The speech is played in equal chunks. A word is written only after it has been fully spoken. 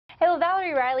Hey, well,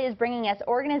 Valerie Riley is bringing us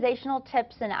organizational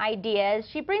tips and ideas.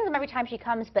 She brings them every time she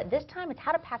comes, but this time it's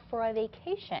how to pack for a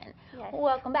vacation. Yes.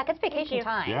 Welcome back. It's vacation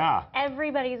time. Yeah.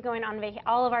 Everybody's going on vacation.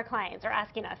 All of our clients are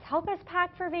asking us, help us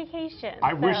pack for vacation.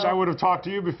 I wish I would have talked to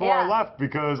you before I left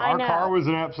because our car was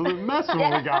an absolute mess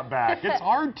when we got back. It's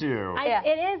hard to.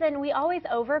 It is, and we always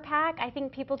overpack. I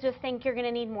think people just think you're going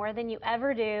to need more than you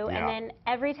ever do, and then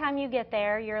every time you get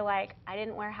there, you're like, I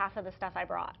didn't wear half of the stuff I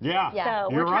brought. Yeah.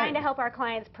 So we're trying to help our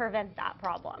clients prevent that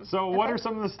problem. So what are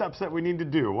some of the steps that we need to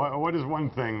do? What is one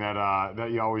thing that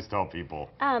that you always tell people?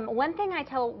 One thing I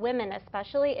tell women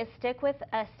especially is stick with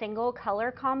a single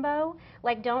color combo.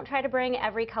 Like, don't try to bring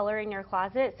every color in your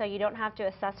closet so you don't have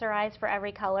to accessorize for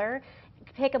every color.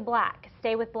 Pick a black,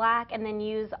 stay with black, and then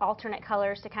use alternate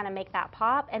colors to kind of make that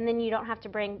pop. And then you don't have to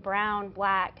bring brown,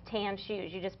 black, tan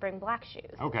shoes. You just bring black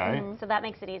shoes. Okay. So that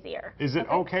makes it easier. Is it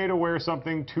okay to wear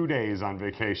something 2 days on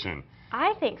vacation?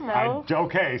 I think so.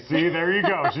 Okay, see, there you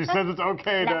go. She says it's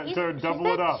okay to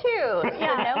double it up. Two,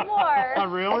 no more. Oh,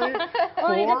 really?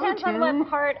 Well, it depends on what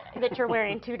part that you're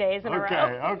wearing 2 days in a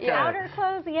row. Okay. Outer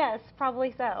clothes, yes,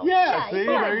 probably so. Yeah, see,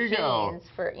 there you go. Jeans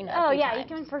for, you know, oh, yeah, you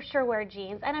can for sure wear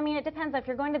jeans. And I mean, it depends. If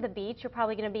you're going to the beach, you're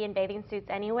probably going to be in bathing suits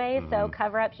anyway, so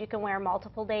cover-ups you can wear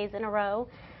multiple days in a row.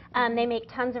 They make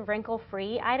tons of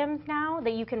wrinkle-free items now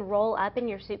that you can roll up in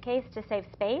your suitcase to save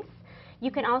space. You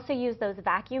can also use those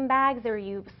vacuum bags where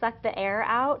you suck the air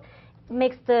out.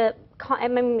 Makes the,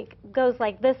 goes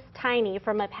like this tiny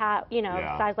from a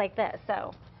size like this.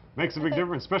 So. Makes a big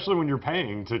difference, especially when you're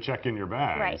paying to check in your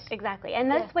bags. Right, exactly.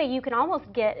 And this way you can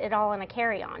almost get it all in a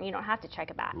carry-on. You don't have to check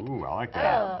a bag. Ooh, I like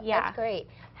that. Oh, that's great.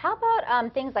 How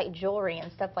about things like jewelry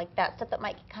and stuff like that, stuff that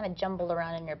might get kind of jumbled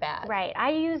around in your bag? Right.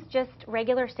 I use just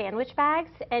regular sandwich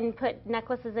bags and put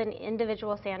necklaces in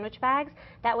individual sandwich bags.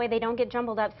 That way they don't get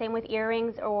jumbled up. Same with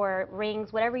earrings or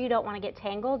rings, whatever you don't want to get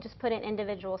tangled, just put in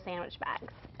individual sandwich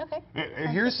bags. Okay.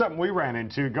 Here's something we ran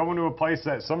into, going to a place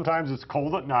that sometimes it's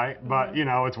cold at night, but you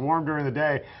know, it's warm during the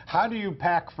day. How do you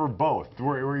pack for both?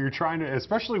 Where you're trying to,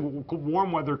 especially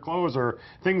warm weather clothes or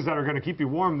things that are going to keep you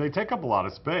warm, they take up a lot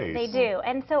of space. They do.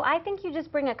 And so I think you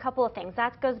just bring a couple of things.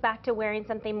 That goes back to wearing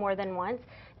something more than once.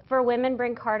 For women,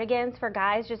 bring cardigans. For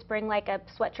guys, just bring like a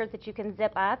sweatshirt that you can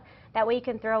zip up. That way you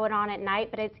can throw it on at night,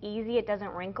 but it's easy. It doesn't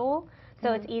wrinkle.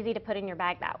 So it's easy to put in your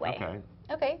bag that way.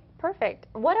 Okay, perfect.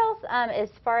 What else, as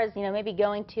far as, you know, maybe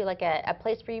going to like a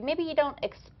place where you maybe you don't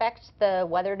expect the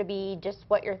weather to be just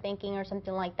what you're thinking or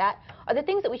something like that? Are there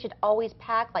things that we should always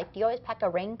pack? Like, do you always pack a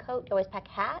raincoat? Do you always pack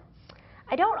hats?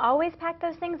 I don't always pack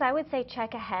those things. I would say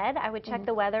check ahead. I would check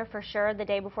the weather for sure the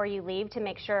day before you leave to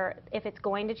make sure if it's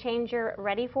going to change, you're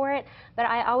ready for it. But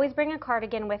I always bring a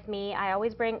cardigan with me. I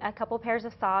always bring a couple pairs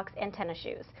of socks and tennis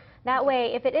shoes. That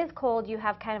way, if it is cold, you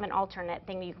have kind of an alternate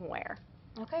thing you can wear.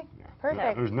 Okay,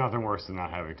 perfect. There's nothing worse than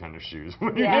not having tennis shoes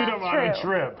when you need them on a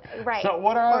trip. Right. So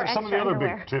what are some of the other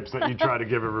big tips that you try to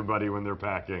give everybody when they're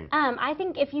packing? I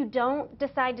think if you don't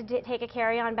decide to take a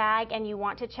carry-on bag and you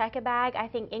want to check a bag, I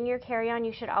think in your carry-on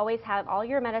you should always have all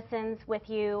your medicines with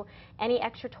you, any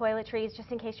extra toiletries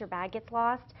just in case your bag gets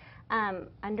lost.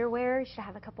 Underwear, you should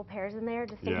have a couple pairs in there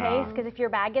just in case, because if your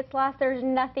bag gets lost, there's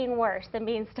nothing worse than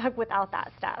being stuck without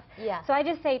that stuff. So I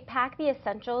just say pack the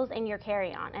essentials in your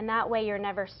carry-on, and that way you're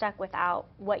never stuck without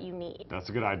what you need. That's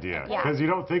a good idea, because you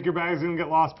don't think your bag's going to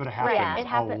get lost, but it happens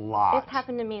a lot. It's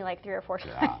happened to me like 3 or 4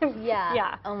 times.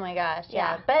 Oh my gosh,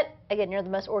 But again, you're the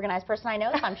most organized person I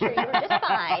know, so I'm sure you were just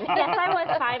fine. Yes, I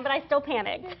was fine, but I still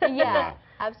panicked.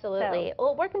 Absolutely.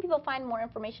 Well, where can people find more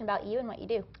information about you and what you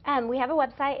do? We have a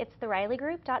website. It's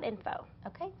theriley.info.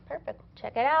 Okay, perfect.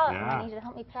 Check it out. I need you to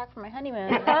help me pack for my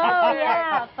honeymoon. Oh,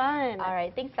 yeah, fun. All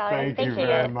right, thanks, Valerie. Thank you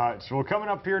very much. Well, coming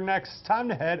up here next, time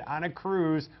to head on a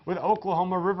cruise with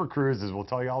Oklahoma River Cruises. We'll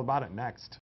tell you all about it next.